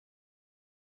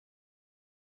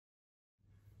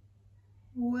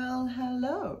Well,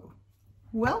 hello.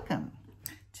 Welcome.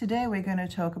 Today we're going to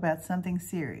talk about something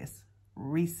serious,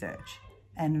 research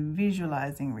and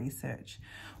visualizing research.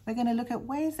 We're going to look at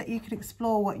ways that you could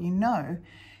explore what you know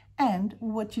and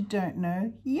what you don't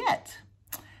know yet.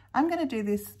 I'm going to do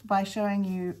this by showing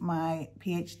you my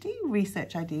PhD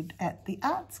research I did at the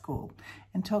art school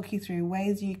and talk you through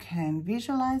ways you can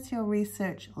visualize your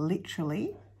research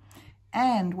literally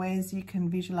and ways you can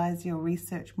visualize your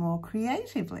research more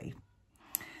creatively.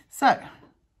 So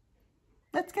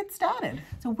let's get started.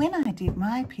 So when I did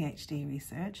my PhD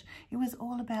research, it was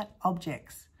all about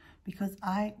objects because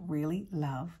I really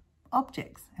love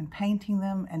objects and painting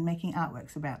them and making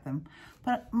artworks about them.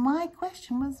 But my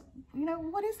question was,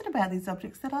 what is it about these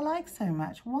objects that I like so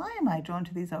much? Why am I drawn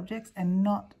to these objects and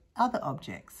not other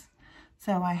objects?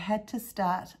 So I had to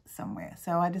start somewhere.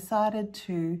 So I decided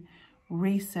to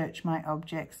research my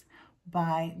objects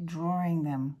by drawing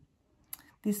them.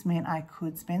 This meant I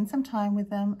could spend some time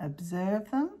with them, observe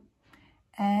them,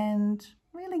 and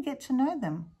really get to know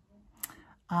them.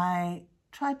 I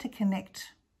tried to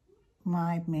connect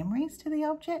my memories to the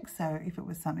object. So if it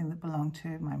was something that belonged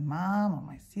to my mum or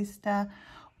my sister,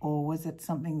 or was it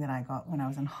something that I got when I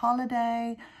was on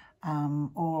holiday,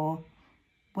 or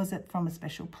was it from a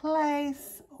special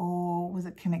place, or was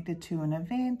it connected to an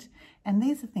event? And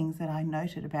these are things that I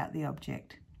noted about the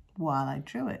object while I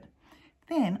drew it.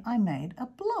 Then I made a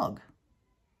blog,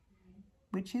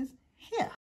 which is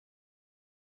here.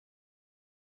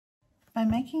 By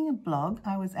making a blog,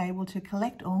 I was able to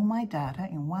collect all my data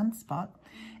in one spot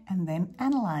and then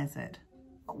analyze it.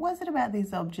 What was it about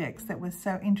these objects that was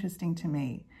so interesting to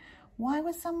me? Why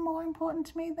were some more important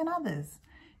to me than others?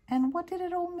 And what did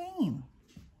it all mean?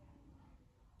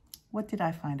 What did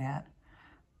I find out?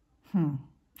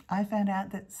 I found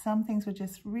out that some things were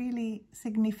just really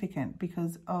significant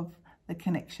because of the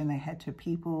connection they had to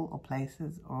people or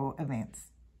places or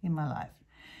events in my life.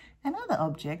 And other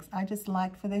objects I just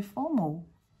liked for their formal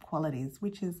qualities,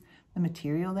 which is the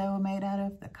material they were made out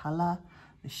of, the color,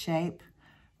 the shape,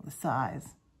 the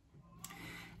size.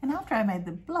 And after I made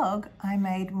the blog, I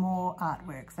made more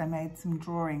artworks. I made some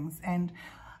drawings, and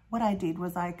what I did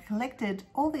was I collected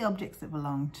all the objects that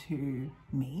belonged to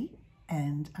me,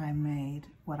 and I made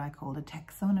what I called a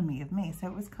taxonomy of me. So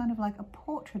it was kind of like a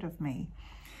portrait of me.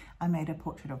 I made a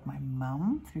portrait of my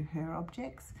mum through her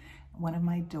objects, one of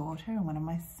my daughter and one of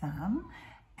my son,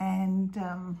 and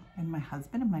my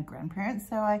husband and my grandparents.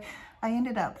 So I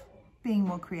ended up being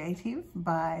more creative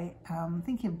by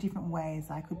thinking of different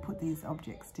ways I could put these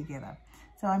objects together.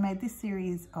 So I made this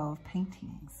series of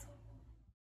paintings.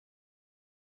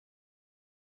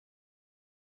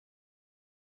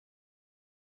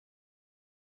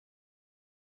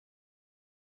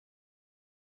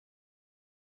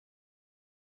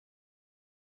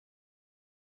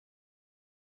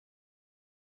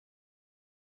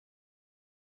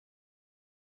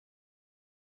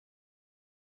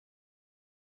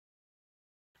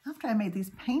 After I made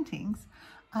these paintings,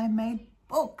 I made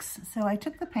books. So I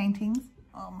took the paintings,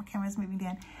 my camera's moving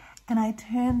down, and I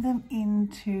turned them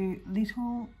into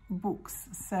little books.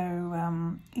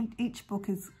 So each book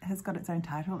has got its own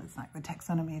title. It's like the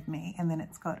taxonomy of me, and then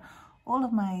it's got all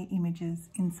of my images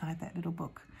inside that little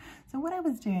book. So what I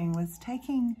was doing was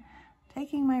taking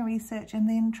my research and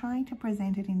then trying to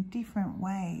present it in different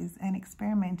ways and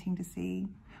experimenting to see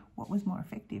what was more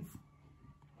effective.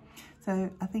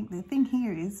 So I think the thing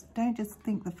here is, don't just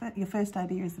think your first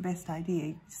idea is the best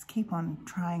idea. Just keep on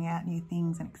trying out new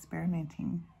things and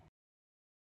experimenting.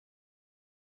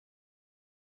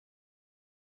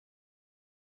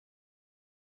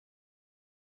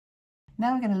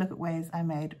 Now we're going to look at ways I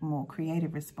made more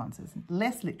creative responses,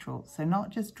 less literal. So not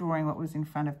just drawing what was in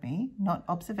front of me, not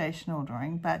observational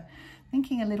drawing, but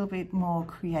thinking a little bit more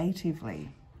creatively.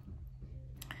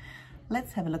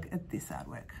 Let's have a look at this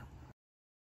artwork.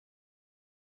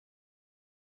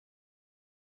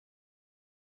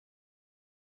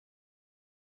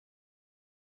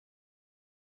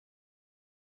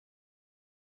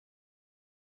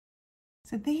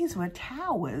 So these were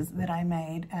towers that I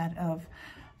made out of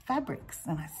fabrics,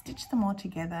 and I stitched them all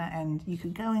together, and you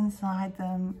could go inside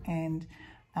them, and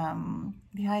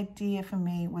the idea for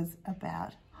me was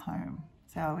about home.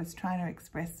 So I was trying to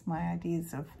express my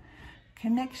ideas of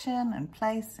connection and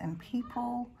place and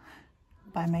people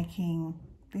by making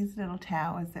these little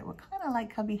towers that were kind of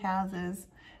like cubby houses,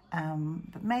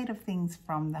 but made of things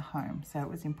from the home. So it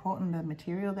was important the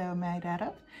material they were made out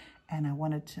of, and I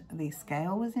wanted the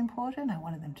scale was important. I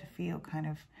wanted them to feel kind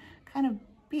of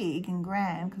big and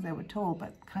grand because they were tall,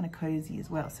 but kind of cozy as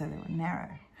well, so they were narrow.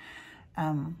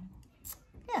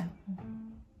 Yeah.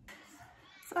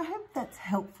 So I hope that that's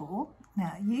helpful.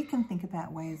 Now, you can think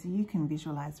about ways you can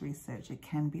visualize research. It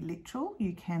can be literal.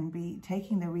 You can be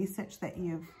taking the research that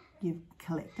you've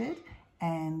collected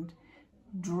and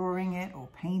drawing it or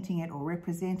painting it or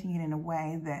representing it in a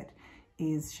way that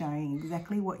is showing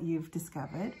exactly what you've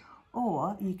discovered.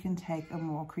 Or you can take a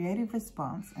more creative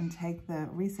response and take the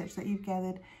research that you've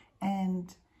gathered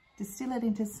and distill it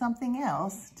into something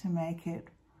else to make it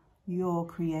your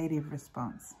creative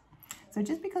response. So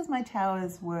just because my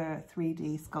towers were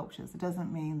 3D sculptures, it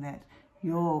doesn't mean that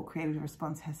your creative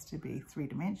response has to be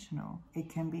three-dimensional. It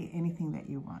can be anything that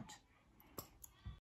you want.